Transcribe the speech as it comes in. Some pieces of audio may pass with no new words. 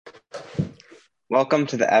Welcome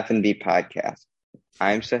to the F&B podcast.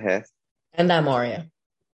 I'm Saahith. And I'm Aarya.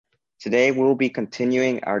 Today we'll be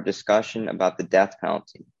continuing our discussion about the death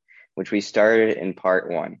penalty, which we started in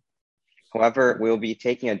part one. However, we'll be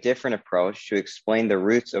taking a different approach to explain the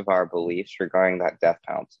roots of our beliefs regarding that death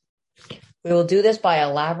penalty. We will do this by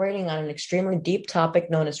elaborating on an extremely deep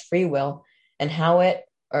topic known as free will and how it,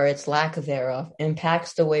 or its lack thereof,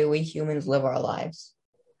 impacts the way we humans live our lives.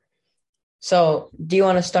 So, do you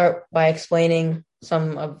want to start by explaining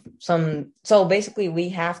so basically we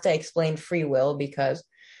have to explain free will because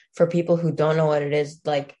for people who don't know what it is,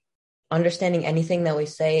 like understanding anything that we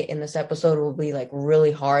say in this episode will be like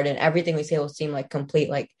really hard and everything we say will seem like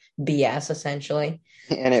complete like BS essentially.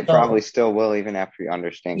 And it probably still will even after you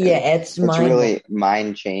understand. Yeah, it's really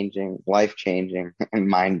mind-changing, life-changing, and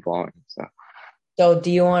mind-blowing. So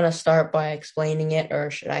do you want to start by explaining it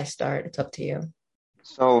or should I start? It's up to you.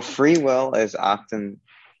 So free will is often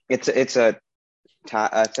it's a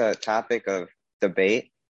topic of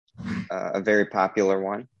debate, a very popular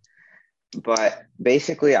one. But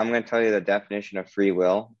basically, I'm going to tell you the definition of free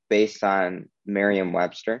will based on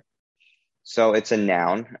Merriam-Webster. So it's a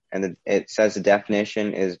noun, and it says the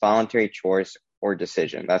definition is voluntary choice or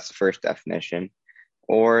decision. That's the first definition.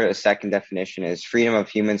 Or a second definition is freedom of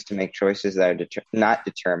humans to make choices that are not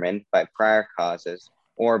determined by prior causes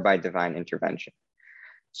or by divine intervention.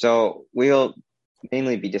 So we'll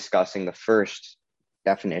mainly be discussing the first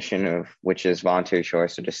definition of which is voluntary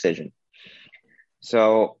choice or decision.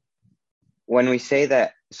 So when we say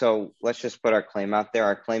that, so let's just put our claim out there.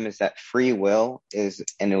 Our claim is that free will is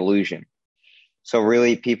an illusion. So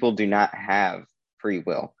really, people do not have free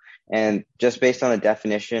will. And just based on the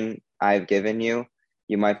definition I've given you,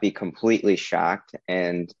 you might be completely shocked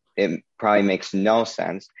and it probably makes no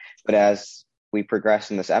sense. But as we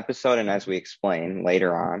progress in this episode and as we explain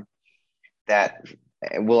later on, that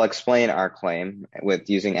we'll explain our claim with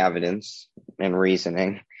using evidence and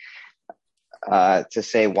reasoning to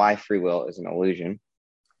say why free will is an illusion.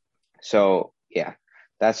 So yeah,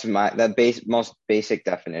 that's most basic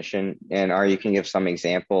definition. And you can give some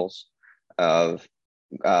examples of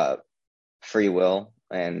free will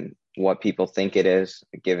and what people think it is,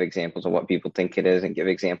 give examples of what people think it is, and give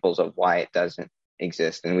examples of why it doesn't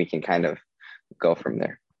exist. And we can kind of go from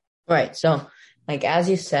there. Right. So like, as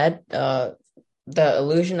you said, the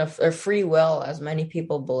illusion of free will, as many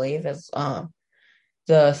people believe, is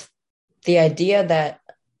the idea that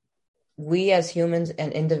we as humans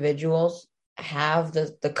and individuals have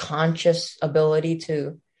the conscious ability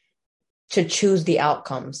to choose the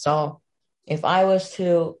outcome. So if I was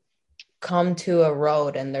to come to a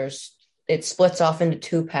road and it splits off into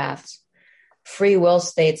two paths, free will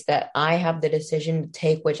states that I have the decision to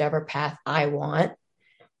take whichever path I want.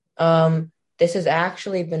 This has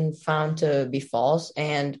actually been found to be false,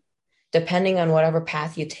 and depending on whatever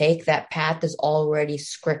path you take, that path is already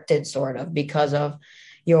scripted sort of because of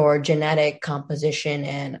your genetic composition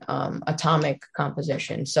and atomic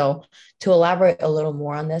composition. So to elaborate a little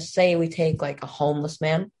more on this, say we take like a homeless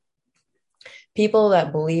man. People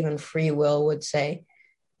that believe in free will would say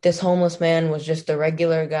this homeless man was just a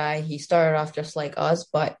regular guy. He started off just like us,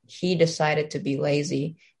 but he decided to be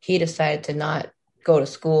lazy. He decided to not go to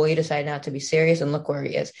school. He decided not to be serious, and look where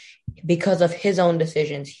he is. Because of his own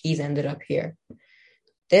decisions, he's ended up here.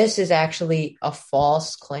 This is actually a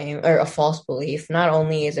false claim or a false belief. Not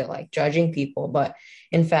only is it like judging people, but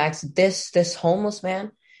in fact, this homeless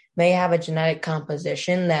man may have a genetic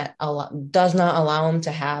composition that does not allow him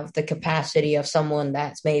to have the capacity of someone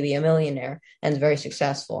that's maybe a millionaire and very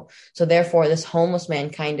successful. So therefore, this homeless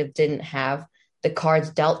man kind of didn't have the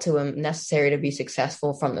cards dealt to him necessary to be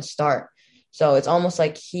successful from the start. So it's almost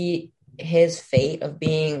like his fate of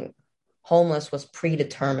being homeless was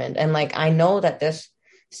predetermined. And like, I know that this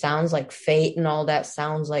sounds like fate and all that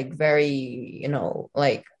sounds like very,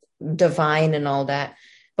 like divine and all that.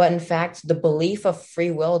 But in fact, the belief of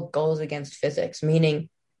free will goes against physics, meaning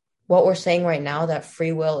what we're saying right now, that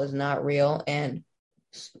free will is not real and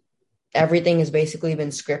everything has basically been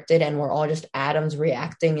scripted and we're all just atoms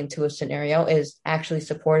reacting into a scenario, is actually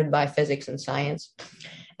supported by physics and science.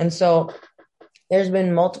 And so there's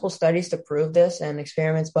been multiple studies to prove this and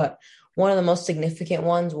experiments, but one of the most significant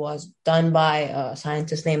ones was done by a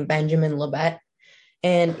scientist named Benjamin Libet.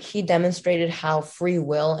 And he demonstrated how free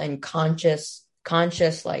will and conscious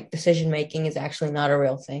like decision making is actually not a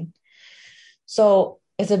real thing. So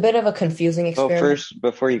it's a bit of a confusing experiment. Well, first,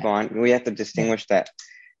 before you go on, we have to distinguish that.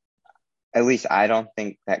 At least I don't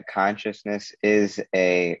think that consciousness is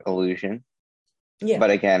a illusion. Yeah.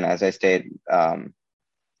 But again, as I stated,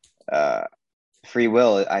 free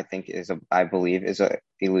will, I believe, is a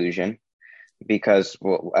illusion. because,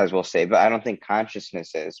 well, as we'll say, but I don't think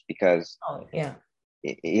consciousness is because, Oh, yeah.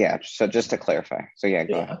 yeah. So just to clarify. So yeah,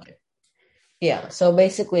 go Yeah. ahead. Okay. Yeah. So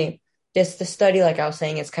basically, the study, like I was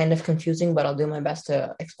saying, is kind of confusing, but I'll do my best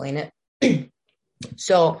to explain it.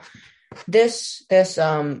 So this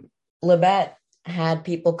Libet had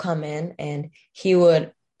people come in and he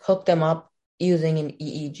would hook them up using an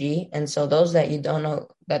EEG. And so those that don't know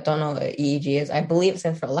what EEG is, I believe it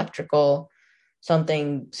stands for electrical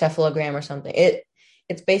something cephalogram or something.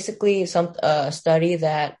 It's basically some study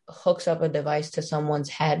that hooks up a device to someone's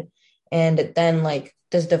head, and then like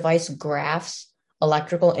this device graphs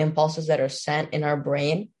electrical impulses that are sent in our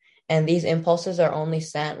brain, and these impulses are only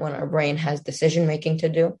sent when our brain has decision making to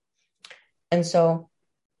do. And so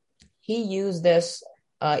he used this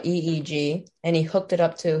EEG and he hooked it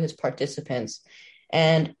up to his participants,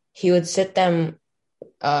 and he would sit them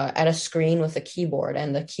at a screen with a keyboard,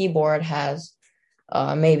 and the keyboard has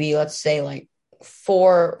maybe let's say like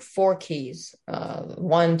four keys,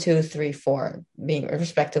 1, 2, 3, 4 being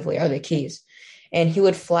respectively are the keys, and he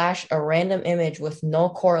would flash a random image with no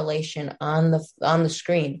correlation on the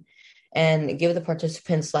screen, and give the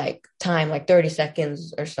participants like time, like 30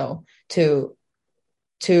 seconds or so, to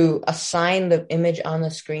assign the image on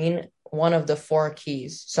the screen one of the four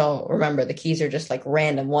keys. So remember, the keys are just like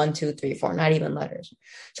random 1, 2, 3, 4, not even letters.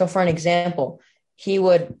 So for an example, he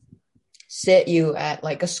would sit you at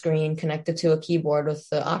like a screen connected to a keyboard with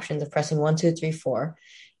the options of pressing 1, 2, 3, 4,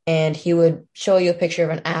 and he would show you a picture of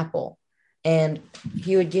an apple, and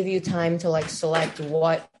he would give you time to like select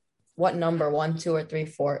what number 1, 2, or 3,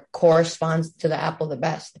 4 corresponds to the apple the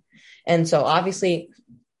best. And so obviously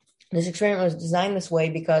this experiment was designed this way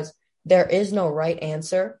because there is no right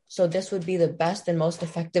answer. So this would be the best and most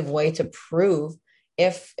effective way to prove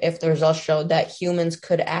if the results showed that humans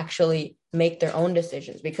could actually make their own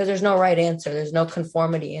decisions, because there's no right answer. There's no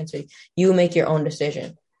conformity answer. You make your own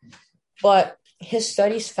decision. But his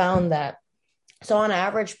studies found that, so on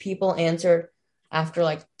average, people answered after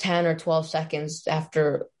like 10 or 12 seconds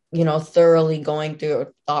after, thoroughly going through a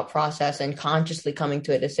thought process and consciously coming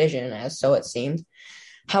to a decision, as so it seemed.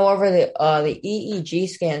 However, the EEG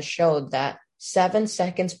scans showed that 7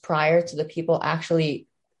 seconds prior to the people actually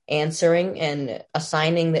answering and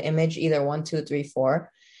assigning the image either 1, 2, 3,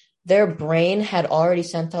 4, their brain had already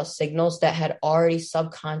sent out signals that had already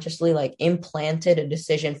subconsciously like implanted a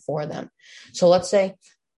decision for them. So let's say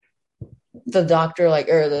the doctor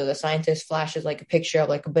or the scientist flashes like a picture of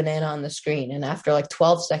like a banana on the screen, and after like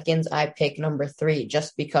 12 seconds I pick number 3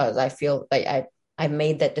 just because I feel like I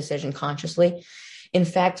made that decision consciously. In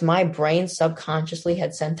fact, my brain subconsciously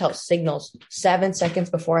had sent out signals 7 seconds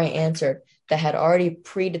before I answered that had already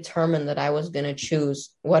predetermined that I was going to choose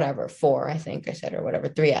whatever, 4, I think I said, or whatever,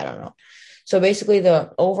 3, I don't know. So basically,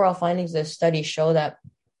 the overall findings of this study show that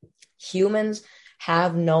humans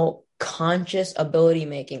have no conscious ability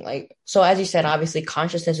making. Like, so as you said, obviously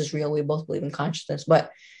consciousness is real. We both believe in consciousness,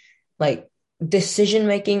 but like decision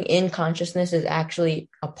making in consciousness is actually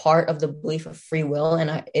a part of the belief of free will,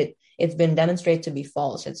 and it's been demonstrated to be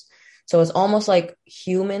false. It's almost like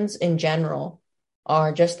humans in general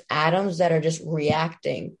are just atoms that are just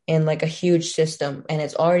reacting in like a huge system, and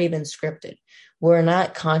it's already been scripted. We're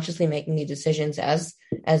not consciously making these decisions, as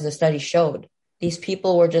the study showed. These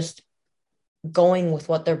people were just going with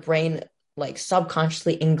what their brain like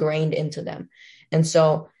subconsciously ingrained into them. And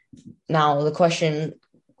so now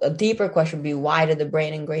a deeper question would be, why did the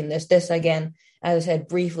brain ingrain this? This, again, as I said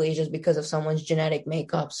briefly, is just because of someone's genetic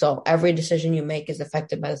makeup. So every decision you make is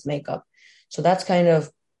affected by this makeup. So that's kind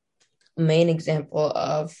of a main example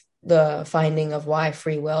of the finding of why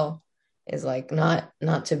free will is like not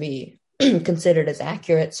to be considered as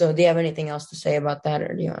accurate. So do you have anything else to say about that,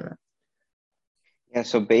 or do you want to? Yeah,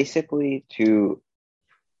 so basically, to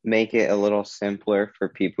make it a little simpler for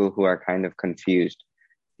people who are kind of confused,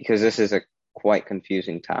 because this is a quite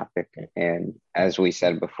confusing topic, and as we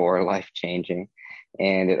said before, life changing,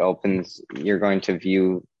 and you're going to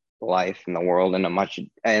view life and the world in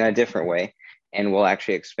a different way, and we'll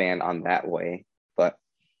actually expand on that way, but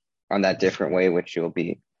on that different way, which you'll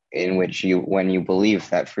be in which you when you believe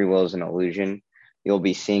that free will is an illusion, you'll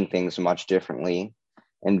be seeing things much differently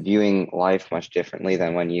and viewing life much differently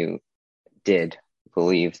than when you did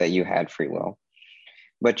believe that you had free will.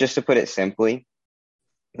 But just to put it simply,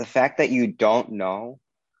 the fact that you don't know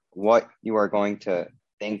what you are going to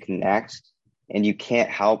think next and you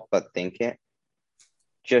can't help but think it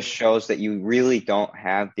just shows that you really don't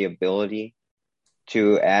have the ability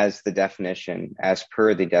to, as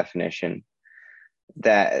per the definition,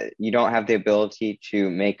 that you don't have the ability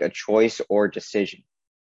to make a choice or decision.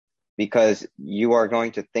 because you are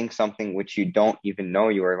going to think something which you don't even know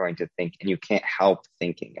you are going to think, and you can't help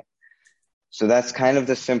thinking it. So that's kind of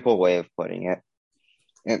the simple way of putting it.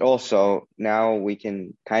 And also, now we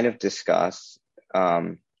can kind of discuss, we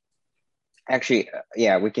can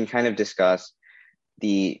kind of discuss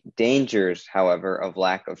the dangers, however, of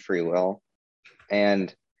lack of free will,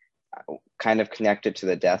 and kind of connected to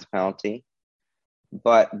the death penalty.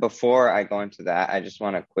 But before I go into that, I just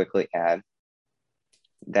want to quickly add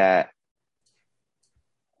that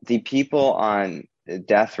the people on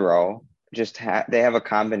death row they have a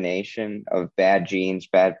combination of bad genes,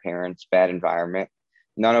 bad parents, bad environment,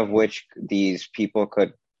 none of which these people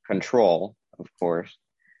could control, of course.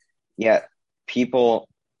 Yet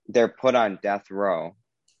they're put on death row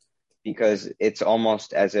because it's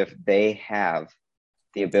almost as if they have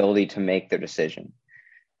the ability to make their decision.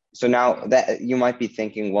 So now that you might be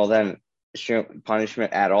thinking, well, then shouldn't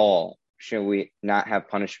punishment at all? Should we not have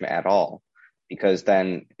punishment at all? Because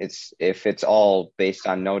then if it's all based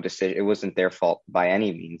on no decision, it wasn't their fault by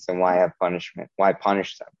any means, then why have punishment? Why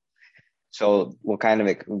punish them? So we're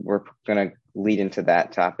going to lead into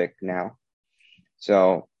that topic now.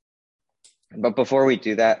 So, but before we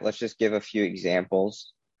do that, let's just give a few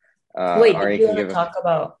examples. Wait, did you want to talk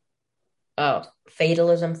about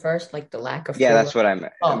fatalism first, like the lack of free will? That's what I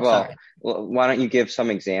meant. Oh, well, sorry. Why don't you give some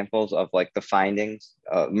examples of like the findings?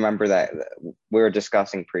 Remember that we were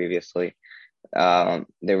discussing previously. There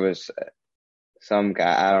was some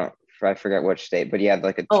guy, I forget which state, but he had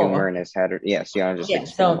like a tumor in his head. Yes, you want to just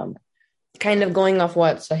expand on that? Kind of going off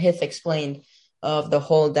what Saahith explained of the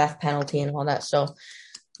whole death penalty and all that. So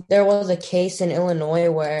there was a case in Illinois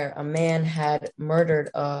where a man had murdered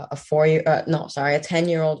a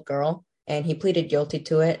 10-year-old girl, and he pleaded guilty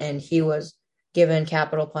to it, and he was given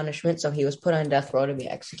capital punishment. So he was put on death row to be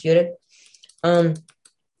executed.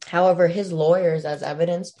 However, his lawyers, as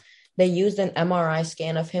evidence, they used an MRI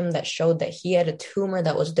scan of him that showed that he had a tumor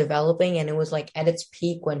that was developing, and it was like at its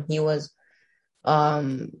peak when he was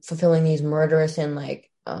fulfilling these murderous and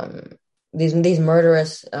these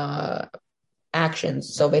murderous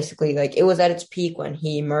actions. So basically, like, it was at its peak when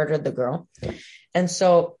he murdered the girl. And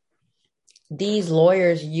so these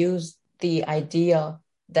lawyers used the idea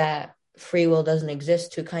that free will doesn't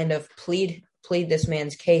exist to kind of plead this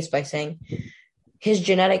man's case by saying his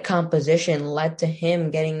genetic composition led to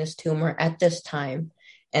him getting this tumor at this time,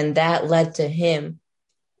 and that led to him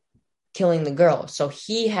killing the girl. So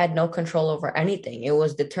he had no control over anything. It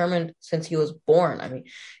was determined since he was born. I mean,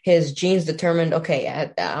 his genes determined, okay,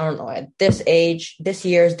 at this age, this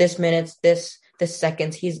years, this minutes, this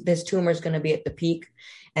seconds, this tumor is going to be at the peak.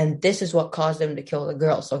 And this is what caused him to kill the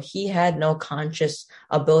girl. So he had no conscious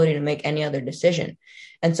ability to make any other decision.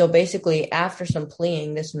 And so basically, after some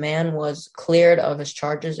pleading, this man was cleared of his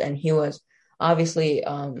charges, and he was obviously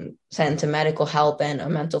sent into medical help and a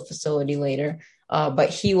mental facility later.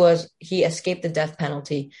 But he escaped the death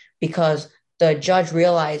penalty because the judge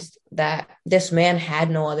realized that this man had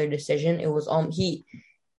no other decision. It was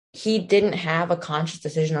he didn't have a conscious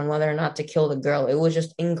decision on whether or not to kill the girl. It was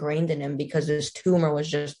just ingrained in him because this tumor was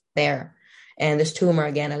just there. And this tumor,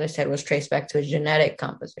 again, as I said, was traced back to his genetic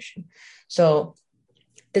composition. So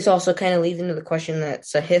this also kind of leads into the question that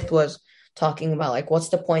Saahith was talking about, like, what's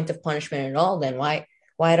the point of punishment at all then? Why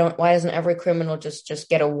doesn't every criminal just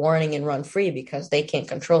get a warning and run free because they can't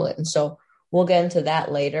control it? And so we'll get into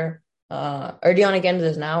that later. Or do you want to get into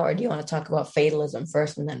this now, or do you want to talk about fatalism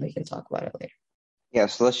first, and then we can talk about it later? Yeah,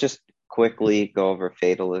 so let's just quickly go over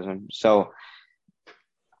fatalism. So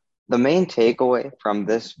the main takeaway from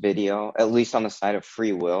this video, at least on the side of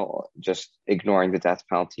free will, just ignoring the death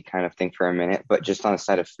penalty kind of thing for a minute, but just on the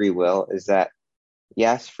side of free will, is that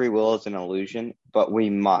yes, free will is an illusion, but we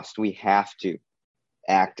have to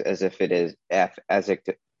act as if it is, as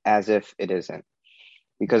if it isn't.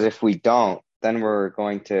 Because if we don't, then there's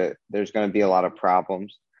going to be a lot of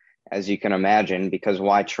problems, as you can imagine, because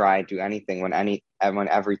why try to do anything when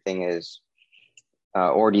everything is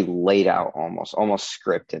already laid out, almost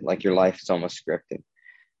scripted, like your life is almost scripted.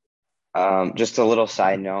 Just a little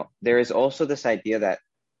side note, there is also this idea that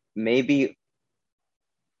maybe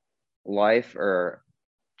life or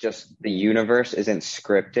just the universe isn't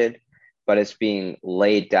scripted, but it's being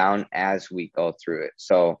laid down as we go through it.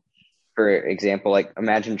 So, for example, like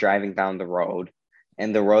imagine driving down the road,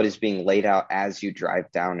 and the road is being laid out as you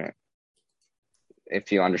drive down it,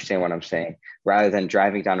 if you understand what I'm saying, rather than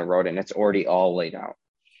driving down a road and it's already all laid out.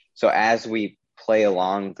 So as we play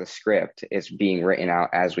along the script, it's being written out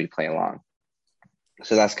as we play along.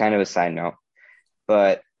 So that's kind of a side note.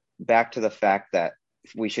 But back to the fact that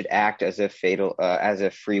we should act as if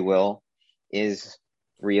free will is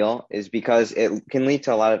real is because it can lead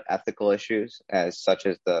to a lot of ethical issues, such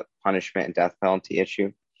as the punishment and death penalty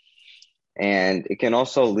issue. And it can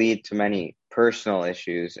also lead to many personal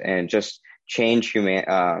issues and just change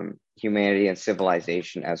humanity and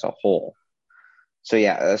civilization as a whole. So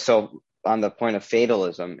yeah, so on the point of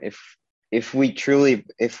fatalism, if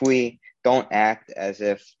we don't act as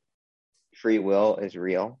if free will is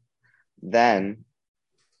real, then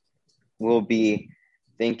we'll be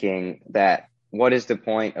thinking that what is the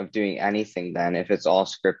point of doing anything then if it's all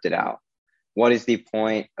scripted out? What is the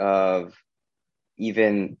point of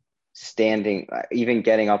even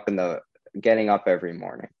getting up every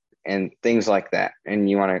morning and things like that? And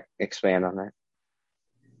you want to expand on that?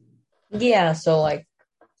 Yeah,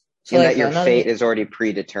 That your fate is already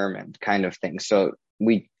predetermined, kind of thing. So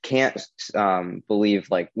we can't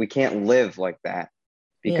we can't live like that,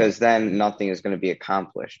 because then nothing is going to be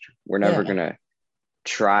accomplished. We're never going to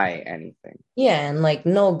try anything. Yeah, and like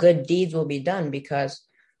no good deeds will be done, because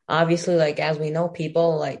obviously, like, as we know,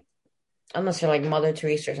 people like, unless you're like Mother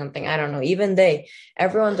Teresa or something, I don't know, even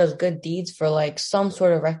everyone does good deeds for like some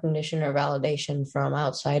sort of recognition or validation from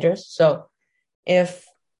outsiders. So if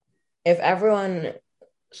everyone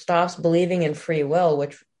stops believing in free will,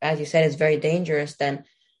 which, as you said, is very dangerous, then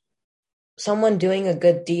someone doing a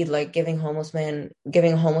good deed, like giving a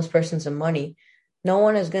homeless person some money, no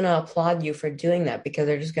one is going to applaud you for doing that, because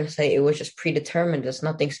they're just going to say it was just predetermined. It's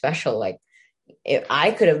nothing special. Like, if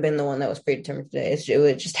I could have been the one that was predetermined today, it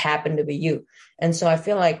would just happen to be you. And so I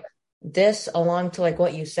feel like this, along to like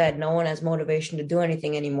what you said, no one has motivation to do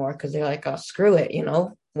anything anymore, because they're like, oh, screw it,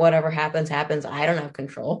 whatever happens, happens. I don't have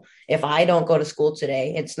control. If I don't go to school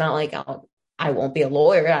today, it's not like I won't be a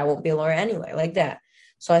lawyer. I won't be a lawyer anyway, like that.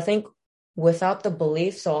 So I think without the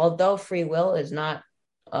belief, so although free will is not,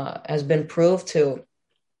 has been proved to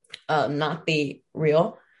not be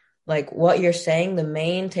real, like what you're saying, the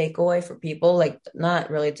main takeaway for people, like not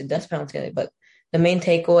really to death penalty, but the main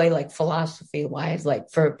takeaway, like philosophy wise,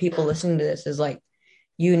 like for people listening to this, is like,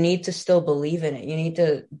 you need to still believe in it. You need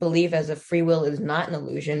to believe as if free will is not an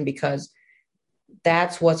illusion, because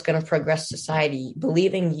that's what's going to progress society.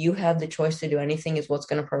 Believing you have the choice to do anything is what's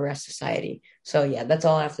going to progress society. So yeah, that's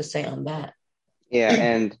all I have to say on that. Yeah,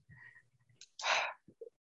 and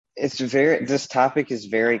this topic is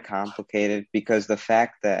very complicated, because the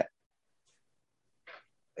fact that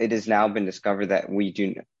it has now been discovered that we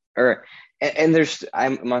do, and there's, I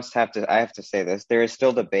have to say this, there is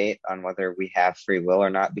still debate on whether we have free will or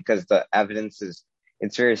not, because the evidence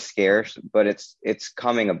it's very scarce, but it's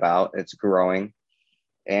coming about, it's growing.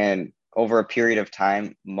 And over a period of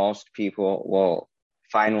time, most people will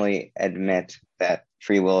finally admit that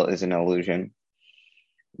free will is an illusion.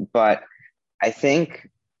 But I think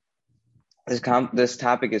this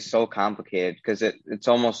topic is so complicated, because it's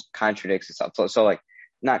almost contradicts itself. So like,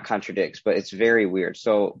 not contradicts, but it's very weird.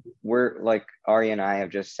 So we're like, Aarya and I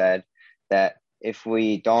have just said that if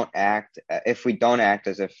we don't act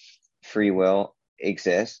as if free will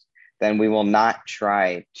exists, then we will not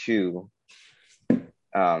try to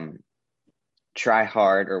try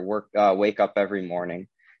hard or wake up every morning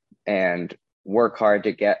and work hard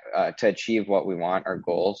to achieve what we want, our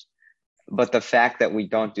goals. But the fact that we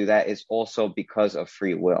don't do that is also because of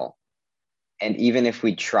free will. And even if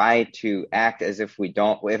we try to act as if we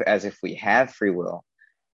have free will,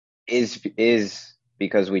 is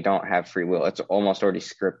because we don't have free will. It's almost already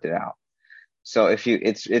scripted out. So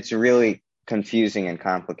it's really confusing and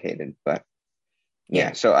complicated. But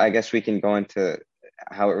yeah, so I guess we can go into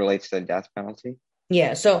how it relates to the death penalty.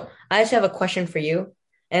 Yeah. So I just have a question for you,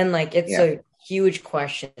 and like, it's a huge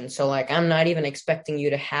question. So like, I'm not even expecting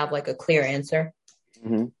you to have like a clear answer.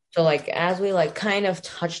 Mm-hmm. So like, as we like kind of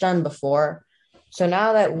touched on before, so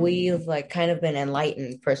now that we've like kind of been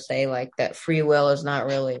enlightened, per se, like that free will is not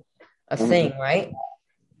really a thing, right?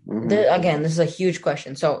 Mm-hmm. Again, this is a huge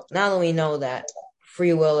question. So now that we know that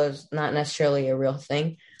free will is not necessarily a real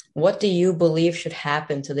thing, what do you believe should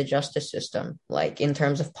happen to the justice system, like in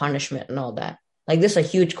terms of punishment and all that? Like, this is a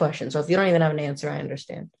huge question. So if you don't even have an answer, I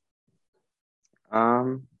understand.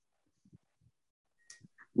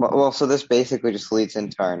 Well, so this basically just leads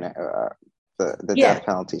into our the death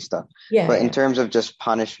penalty stuff. Yeah. But in terms of just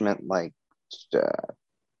punishment, like do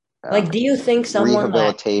you think someone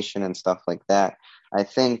rehabilitation and stuff like that, I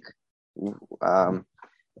think.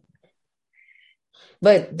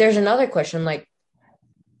 But there's another question, like,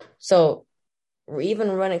 so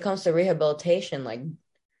even when it comes to rehabilitation, like,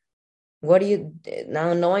 what do you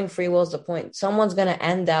now, knowing free will is the point? Someone's gonna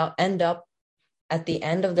end up at the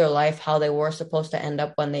end of their life how they were supposed to end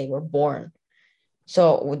up when they were born.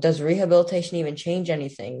 So does rehabilitation even change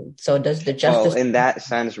anything? So does the Well, justice? in that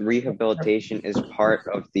sense, rehabilitation is part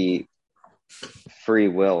of the free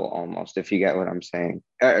will almost, if you get what I'm saying.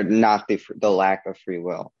 Not the lack of free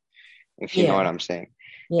will, if you know what Yeah, I'm saying.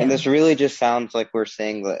 And yeah. this really just sounds like we're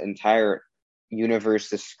saying the entire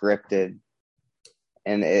universe is scripted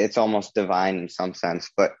and it's almost divine in some sense,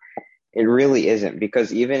 but it really isn't,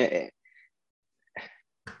 because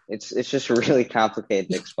it's just really complicated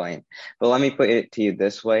to explain. But let me put it to you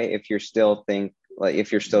this way: if you're still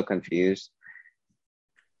confused,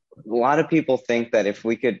 a lot of people think that if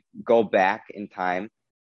we could go back in time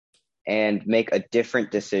and make a different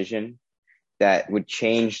decision that would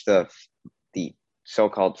change the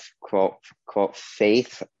so-called quote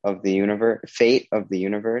fate of the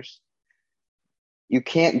universe, you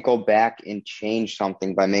can't go back and change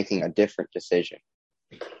something by making a different decision.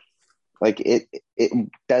 Like it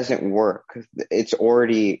doesn't work. It,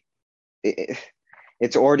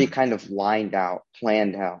 it's already kind of lined out,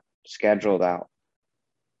 planned out, scheduled out.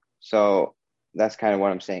 So that's kind of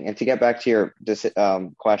what I'm saying. And to get back to your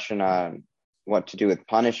question on what to do with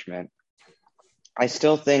punishment, I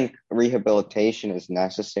still think rehabilitation is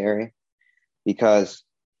necessary, because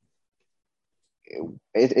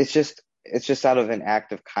it's just out of an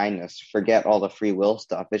act of kindness. Forget all the free will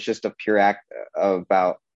stuff. It's just a pure act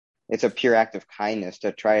it's a pure act of kindness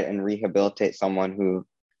to try and rehabilitate someone who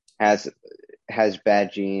has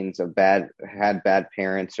bad genes, had bad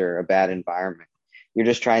parents, or a bad environment. You're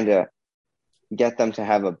just trying to get them to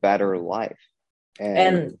have a better life. And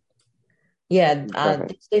And yeah, go ahead.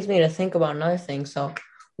 this leads me to think about another thing. So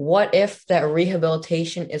what if that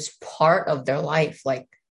rehabilitation is part of their life? Like,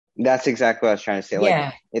 That's exactly what I was trying to say. Like,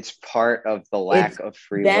 yeah, it's part of the it's lack of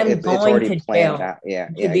free will. them It's going already to planned jail out. Yeah,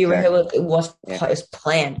 to yeah, be exactly. rehabilitated Yeah. is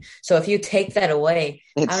planned. So if you take that away,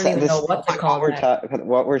 I It's don't even know this what to call that.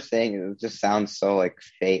 what we're saying, it just sounds so like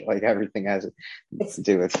fate, like everything has It's to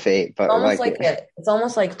do with fate. But almost like, like it's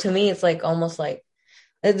almost like, to me, it's like almost like,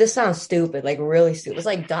 this sounds stupid, like really stupid. It's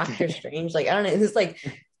like Doctor Strange. Like, I don't know. It's like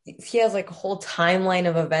he has like a whole timeline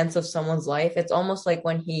of events of someone's life. It's almost like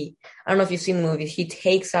when I don't know if you've seen the movies, he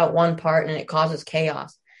takes out one part and it causes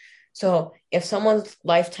chaos. So if someone's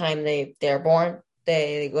lifetime, they're born,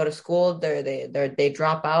 they go to school, they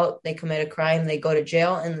drop out, they commit a crime, they go to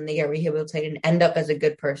jail, and then they get rehabilitated and end up as a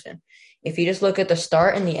good person. If you just look at the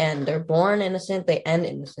start and the end, they're born innocent, they end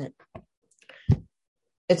innocent.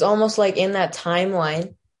 It's almost like in that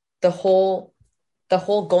timeline, the whole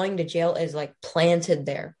going to jail is like planted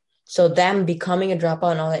there. So them becoming a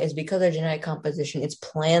dropout and all that is because of their genetic composition. It's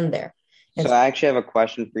planned there. so And I actually have a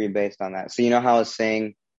question for you based on that. So you know how I was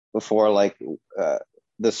saying before, like, uh,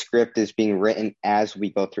 the script is being written as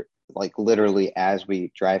we go through, like literally as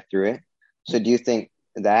we drive through it. So do you think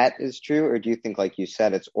that is true, or do you think, like you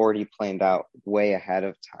said, it's already planned out way ahead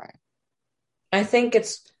of time? I think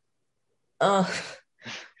it's uh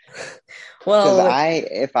Because well,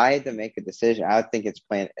 if I had to make a decision, I would think it's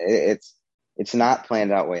planned. It's not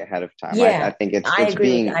planned out way ahead of time. I yeah, think I it's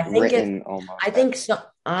agree with you. being written almost. I think so,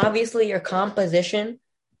 obviously your composition,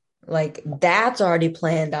 like that's already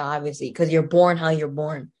planned out, obviously, because you're born how you're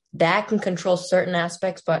born. That can control certain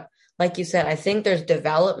aspects, but like you said, I think there's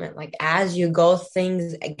development. Like as you go,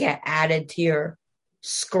 things get added to your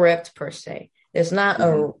script per se. It's not Hmm.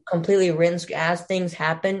 a completely written as things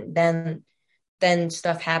happen, then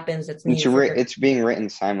stuff happens that's needed for your It's being written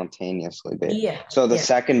simultaneously, babe. yeah, So the yeah.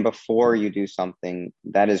 second before you do something,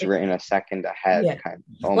 that is It, written a second ahead, yeah. kind of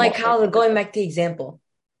Like almost like how that. going back to the example,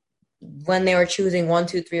 when they were choosing one,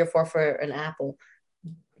 two, three, or four for an apple.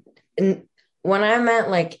 And when I meant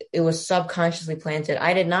like it was subconsciously planted,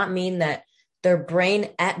 I did not mean that their brain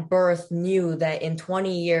at birth knew that in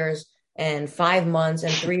 20 years and 5 months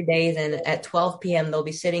and 3 days and at 12 p.m. they'll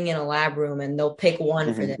be sitting in a lab room and they'll pick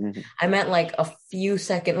one for Hmm. this. Hmm. I meant like a few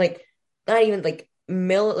seconds, like not even like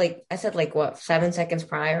like I said, like what, 7 seconds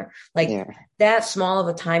prior, like Yeah. that small of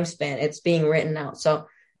a time span, it's being written out. So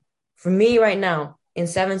for me right now, in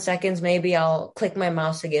 7 seconds, maybe I'll click my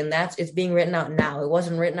mouse again. It's being written out now. It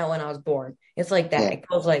wasn't written out when I was born. It's like that. Yeah. It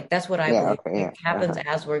goes like that's what I Yeah. believe. Okay. It Yeah. happens Uh-huh.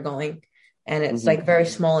 as we're going, and it's Hmm. like very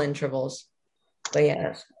small intervals. But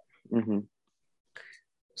yes. Hmm.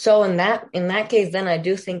 So in that case, then I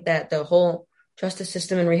do think that the whole justice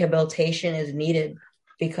system and rehabilitation is needed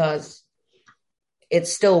because it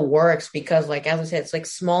still works because like as I said, it's like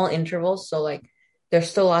small intervals. So like there's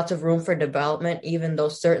still lots of room for development, even though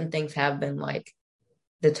certain things have been like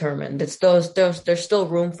determined. It's those there's still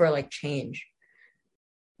room for like change.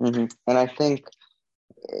 Hmm. And I think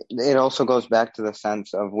it also goes back to the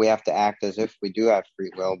sense of we have to act as if we do have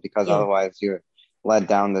free will, because Yeah. otherwise you're led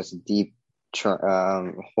down this deep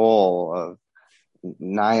hole of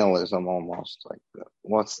nihilism almost. Like,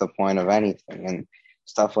 what's the point of anything and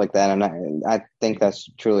stuff like that. And I think that's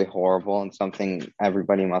truly horrible and something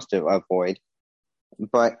everybody must avoid.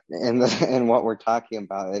 But in what we're talking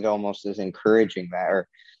about, it almost is encouraging that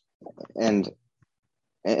and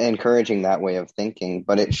encouraging that way of thinking,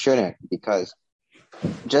 but it shouldn't, because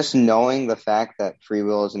just knowing the fact that free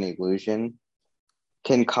will is an illusion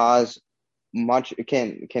can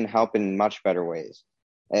help in much better ways,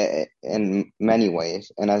 in many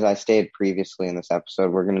ways. And as I stated previously in this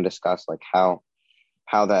episode, we're going to discuss like how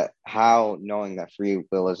knowing that free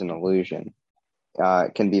will is an illusion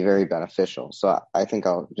can be very beneficial. So I think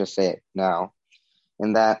I'll just say it now.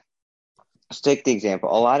 And that, let's take the example.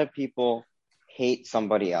 A lot of people hate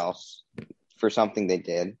somebody else for something they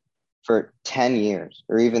did for 10 years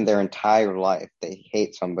or even their entire life. They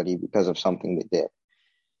hate somebody because of something they did.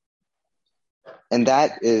 And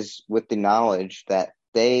that is with the knowledge that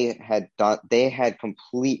they had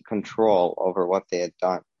complete control over what they had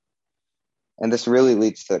done. And this really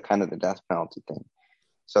leads to kind of the death penalty thing.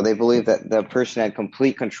 So they believe that the person had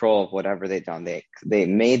complete control of whatever they'd done. They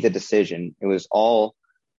made the decision. It was all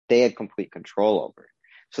they had complete control over.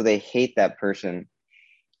 So they hate that person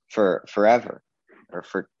for forever or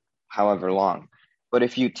for however long. But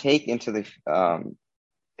if you take into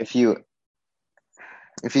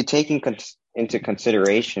into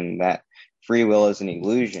consideration that free will is an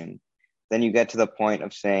illusion, then you get to the point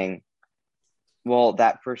of saying, well,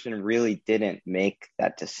 that person really didn't make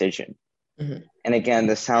that decision. Mm-hmm. And again,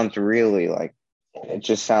 this sounds really it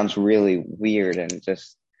just sounds really weird and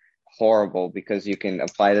just horrible, because you can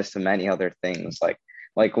apply this to many other things. Like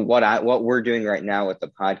what we're doing right now with the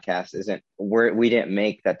podcast we didn't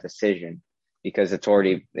make that decision, because it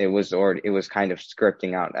was kind of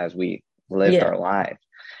scripting out as we lived our lives.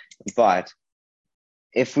 But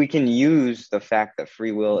if we can use the fact that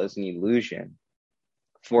free will is an illusion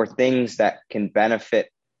for things that can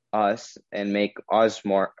benefit us and make us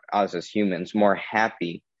as humans more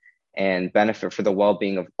happy and benefit for the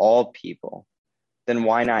well-being of all people, then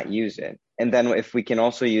why not use it? And then if we can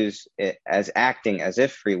also use it as acting as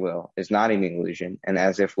if free will is not an illusion and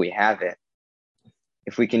as if we have it,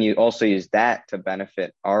 if we can also use that to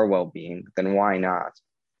benefit our well-being, then why not?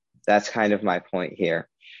 That's kind of my point here.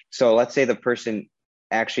 So let's say the person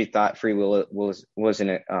actually thought free will was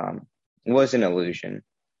an illusion.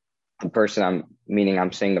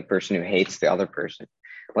 I'm saying the person who hates the other person.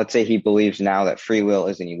 Let's say he believes now that free will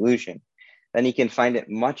is an illusion. Then he can find it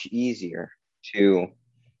much easier to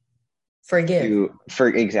forgive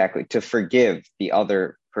the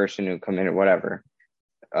other person who committed whatever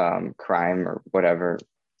crime or whatever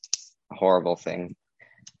horrible thing.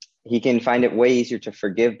 He can find it way easier to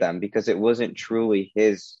forgive them because it wasn't truly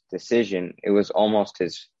his decision. It was almost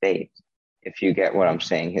his fate. If you get what I'm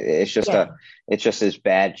saying, it's just his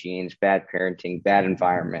bad genes, bad parenting, bad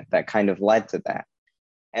environment that kind of led to that.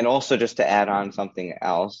 And also, just to add on something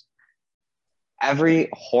else, every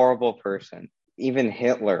horrible person, even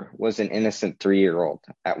Hitler, was an innocent 3-year-old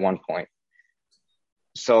at one point.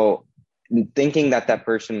 So thinking that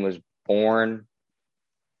person was born,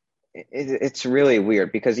 it's really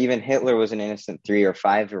weird, because even Hitler was an innocent 3 or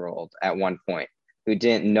 5-year-old at one point who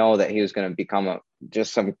didn't know that he was going to become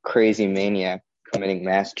just some crazy maniac committing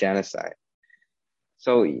mass genocide.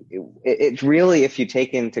 So it's really, if you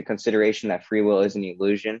take into consideration that free will is an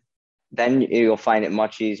illusion, then you'll find it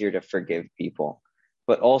much easier to forgive people.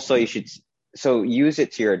 But also you should use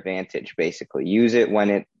it to your advantage, basically. Use it when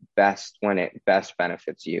it best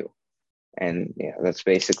benefits you. And that's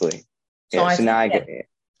basically so it.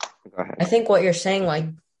 Go ahead. I think what you're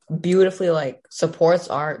saying beautifully supports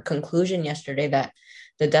our conclusion yesterday that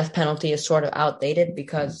the death penalty is sort of outdated,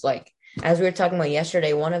 because as we were talking about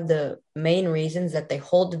yesterday, one of the main reasons that they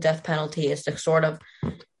hold the death penalty is to sort of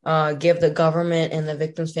give the government and the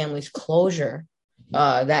victims' families closure,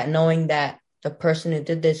 that knowing that the person who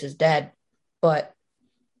did this is dead. But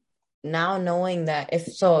now knowing that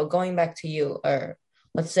going back to you, or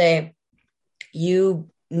let's say you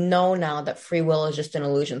know now that free will is just an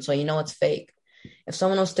illusion, so it's fake. If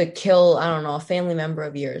someone was to kill, I don't know, a family member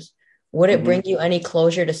of yours, would it bring you any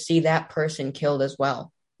closure to see that person killed as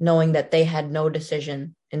well, knowing that they had no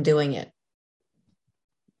decision in doing it?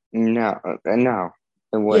 No,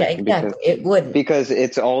 it wouldn't. Yeah, exactly. It wouldn't. Because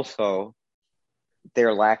it's also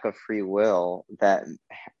their lack of free will that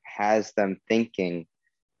has them thinking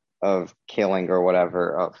of killing or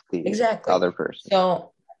whatever of the other person.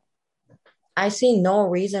 So I see no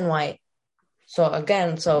reason why.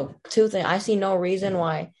 Two things. I see no reason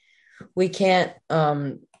why we can't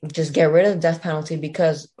just get rid of the death penalty,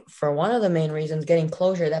 because for one of the main reasons, getting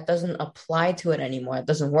closure, that doesn't apply to it anymore. It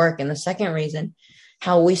doesn't work. And the second reason,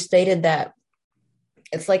 how we stated that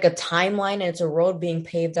it's like a timeline and it's a road being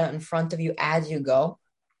paved out in front of you as you go.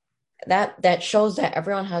 That shows that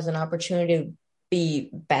everyone has an opportunity to be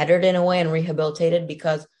bettered in a way and rehabilitated,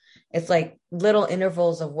 because it's like little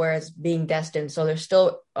intervals of where it's being destined. So there's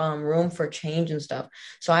still room for change and stuff.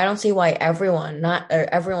 So I don't see why everyone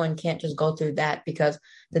can't just go through that, because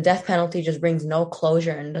the death penalty just brings no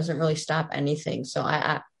closure and doesn't really stop anything. So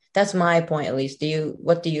I that's my point, at least.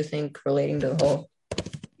 What do you think relating to the whole?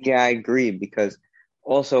 Yeah, I agree, because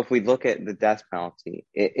also if we look at the death penalty,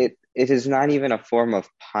 it is not even a form of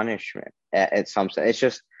punishment at some sense. It's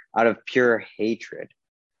just out of pure hatred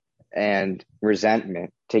and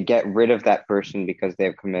resentment to get rid of that person because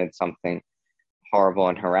they've committed something horrible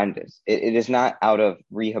and horrendous. It is not out of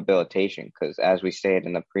rehabilitation, because as we stated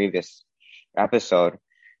in the previous episode,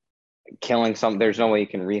 there's no way you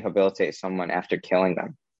can rehabilitate someone after killing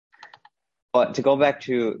them. But to go back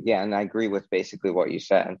to, yeah, and I agree with basically what you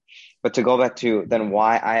said, but to go back to then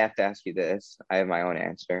why, I have to ask you this. I have my own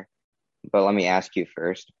answer, but let me ask you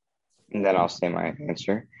first, and then I'll say my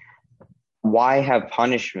answer. Why have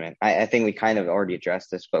punishment? I think we kind of already addressed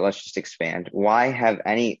this, but let's just expand. Why have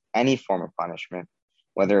any form of punishment,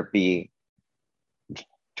 whether it be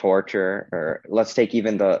torture, or let's take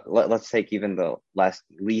even the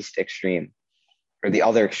least extreme, or the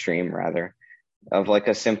other extreme rather, of like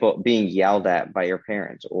a simple being yelled at by your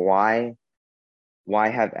parents. Why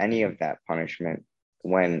have any of that punishment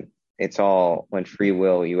when free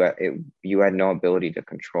will, you had no ability to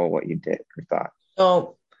control what you did or thought?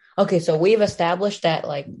 So, okay, so we've established that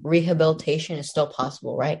like rehabilitation is still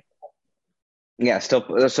possible, right? Yeah,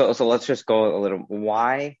 still. So let's just go a little.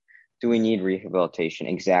 Why do we need rehabilitation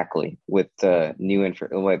exactly with the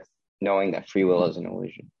with knowing that free will is an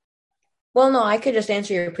illusion? Well, no, I could just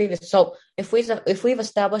answer your previous. So if we've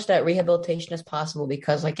established that rehabilitation is possible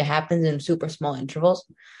because like it happens in super small intervals,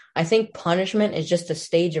 I think punishment is just a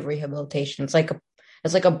stage of rehabilitation. It's like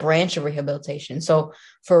a branch of rehabilitation. So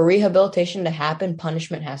for rehabilitation to happen,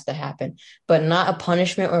 punishment has to happen, but not a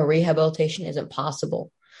punishment or rehabilitation isn't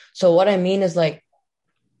possible. So what I mean is like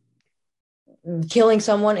killing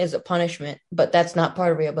someone is a punishment, but that's not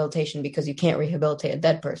part of rehabilitation because you can't rehabilitate a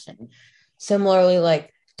dead person. Similarly,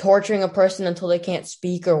 like torturing a person until they can't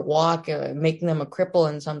speak or walk, or making them a cripple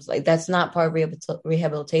and something like that's not part of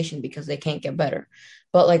rehabilitation because they can't get better.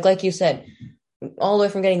 But like you said, all the way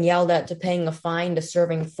from getting yelled at to paying a fine to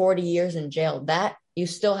serving 40 years in jail, that you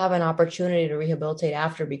still have an opportunity to rehabilitate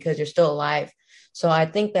after because you're still alive. So I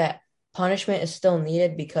think that punishment is still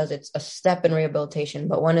needed because it's a step in rehabilitation.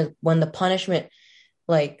 But when the punishment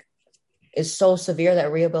like is so severe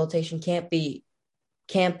that rehabilitation can't be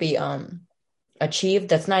achieved,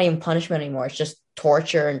 that's not even punishment anymore. It's just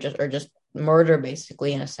torture and just murder,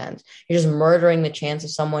 basically, in a sense. You're just murdering the chance of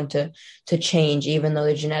someone to change, even though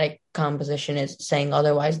the genetic composition is saying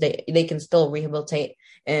otherwise. They can still rehabilitate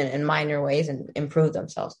in minor ways and improve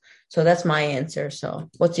themselves. So that's my answer. So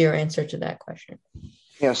what's your answer to that question?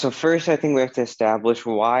 Yeah, so first I think we have to establish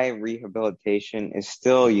why rehabilitation is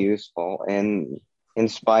still useful in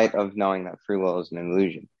spite of knowing that free will is an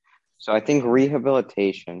illusion. So I think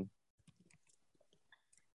rehabilitation,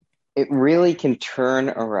 it really can turn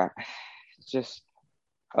around. Just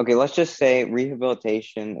okay, let's just say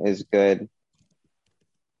rehabilitation is good.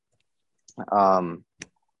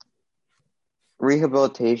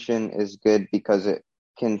 Rehabilitation is good because it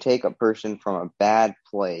can take a person from a bad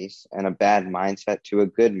place and a bad mindset to a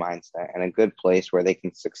good mindset and a good place where they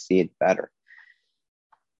can succeed better.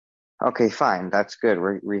 Okay, fine, that's good,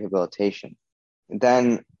 rehabilitation.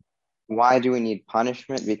 Then why do we need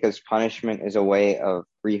punishment? Because punishment is a way of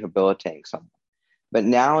rehabilitating someone. But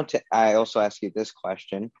now I also ask you this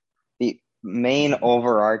question. The main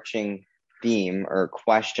overarching theme or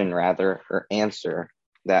question rather, or answer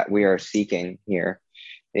that we are seeking here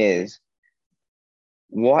is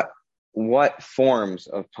what forms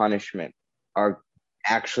of punishment are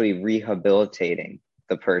actually rehabilitating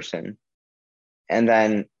the person? And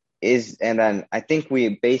then I think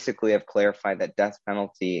we basically have clarified that death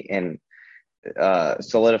penalty and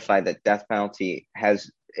solidified that death penalty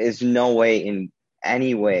is no way in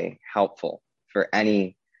any way helpful for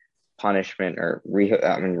any punishment or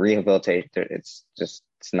rehabilitation. It's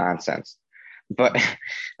nonsense. But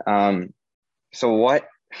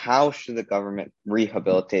how should the government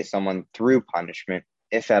rehabilitate someone through punishment,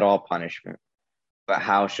 if at all punishment? But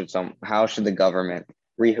how should the government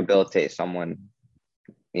rehabilitate someone?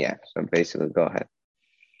 Yeah, so basically go ahead.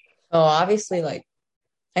 So obviously, like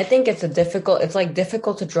I think it's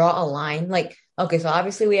difficult to draw a line. Like, okay, so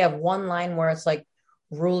obviously we have one line where it's like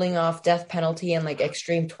ruling off death penalty and like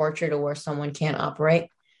extreme torture to where someone can't operate.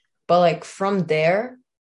 But like from there,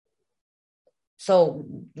 so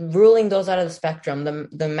ruling those out of the spectrum,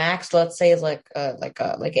 the max, let's say, is like an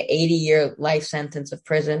 80-year life sentence of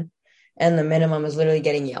prison, and the minimum is literally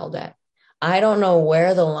getting yelled at. I don't know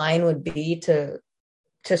where the line would be to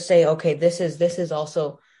say, okay, this is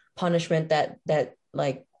also punishment that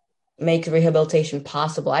like makes rehabilitation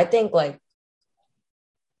possible. I think like,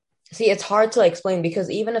 see, it's hard to like explain because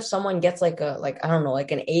even if someone gets like I don't know,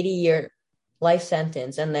 like an 80-year life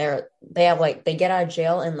sentence and they get out of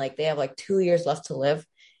jail and like they have like 2 years left to live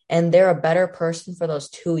and they're a better person for those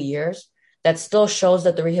 2 years, that still shows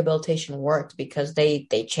that the rehabilitation worked because they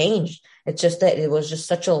changed. It's just that it was just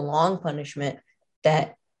such a long punishment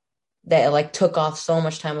that like took off so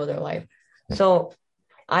much time of their life. So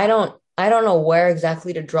I don't know where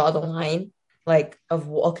exactly to draw the line, like of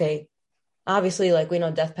okay, obviously like we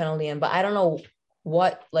know death penalty and but I don't know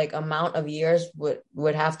what like amount of years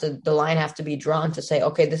would have to the line have to be drawn to say,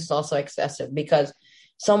 okay, this is also excessive because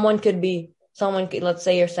someone could, let's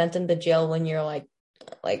say you're sent into jail when you're like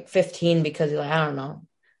 15 because you're like, I don't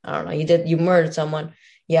know, you murdered someone,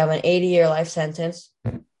 you have an 80-year life sentence,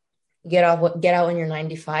 get out when you're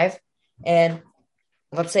 95, and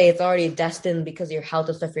let's say it's already destined because of your health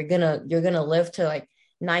and stuff, you're gonna live to like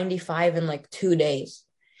 95 in like 2 days.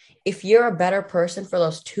 If you're a better person for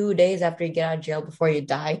those 2 days after you get out of jail before you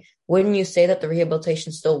die, wouldn't you say that the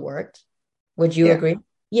rehabilitation still worked? Would you Yeah. agree?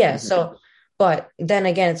 Yeah. Mm-hmm. So, but then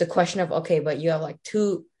again, it's a question of, okay, but you have like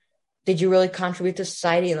did you really contribute to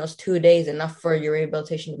society in those 2 days enough for your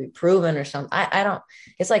rehabilitation to be proven or something? I don't,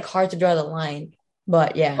 it's like hard to draw the line,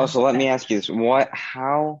 but yeah. Also, let me ask you this.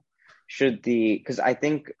 How should because I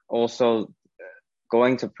think also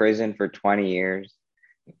going to prison for 20 years,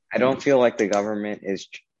 I don't feel like the government is,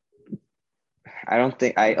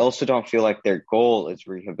 I also don't feel like their goal is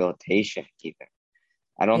rehabilitation either.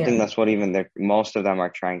 I don't Yeah. think that's what even most of them are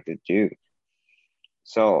trying to do.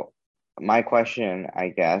 So my question, I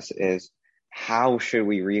guess, is how should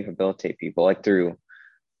we rehabilitate people? Like through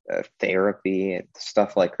therapy and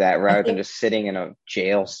stuff like that, I rather than think, just sitting in a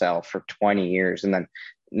jail cell for 20 years. And then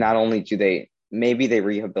not only do maybe they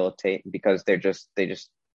rehabilitate because they just,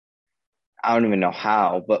 I don't even know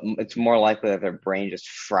how, but it's more likely that their brain just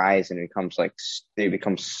fries and becomes like, they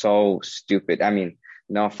become so stupid. I mean,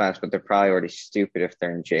 no offense, but they're probably already stupid if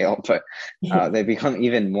they're in jail, but they become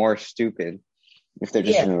even more stupid if they're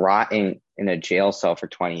just yeah. rotting in a jail cell for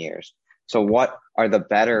 20 years. So what are the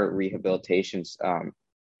better rehabilitations,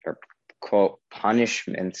 or quote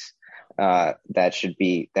punishments that should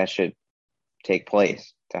take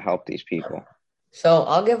place to help these people? So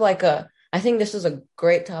I'll give I think this is a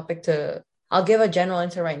great topic I'll give a general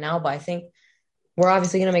answer right now, but I think we're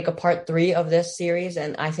obviously going to make a part 3 of this series.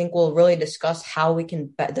 And I think we'll really discuss how we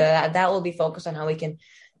can, that will be focused on how we can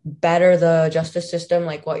better the justice system,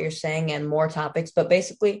 like what you're saying, and more topics. But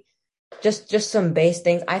basically, just some base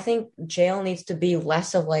things. I think jail needs to be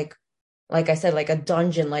less of like I said, like a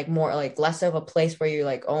dungeon, like more like less of a place where you're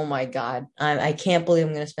like, oh my God, I can't believe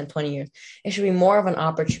I'm going to spend 20 years. It should be more of an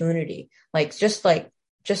opportunity. Just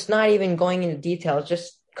not even going into details,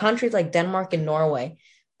 just countries like Denmark and Norway,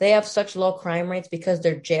 they have such low crime rates because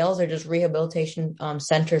their jails are just rehabilitation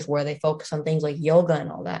centers where they focus on things like yoga and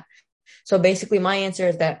all that. So basically, my answer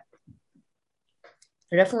is that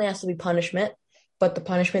there definitely has to be punishment, but the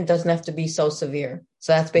punishment doesn't have to be so severe.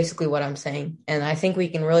 So that's basically what I'm saying. And I think we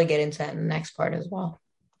can really get into that in the next part as well.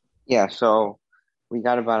 Yeah, so we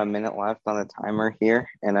got about a minute left on the timer here,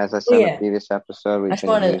 and as I Oh, said in the yeah. previous episode, I we've just been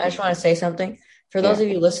want to I using just want to say something. For those yeah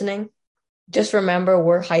of you listening, just remember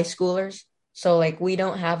we're high schoolers. So like we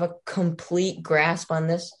don't have a complete grasp on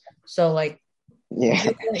this. So like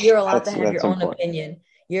yeah you're allowed to have your that's own important. opinion.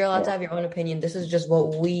 You're allowed to Yeah, have your own opinion. This is just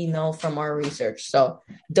what we know from our research. So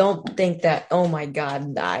don't think that, oh my God,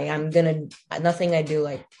 nothing I do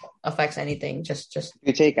like affects anything. Just if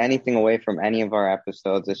you take anything away from any of our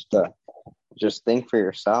episodes, it's to just think for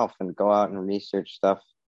yourself and go out and research stuff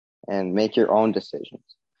and make your own decisions.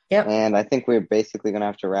 yep. And I think we're basically going to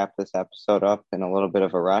have to wrap this episode up in a little bit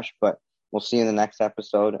of a rush, but we'll see you in the next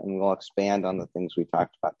episode and we'll expand on the things we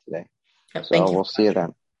talked about today. Yep. So Thank you we'll for see you watching.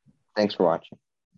 then. Thanks for watching.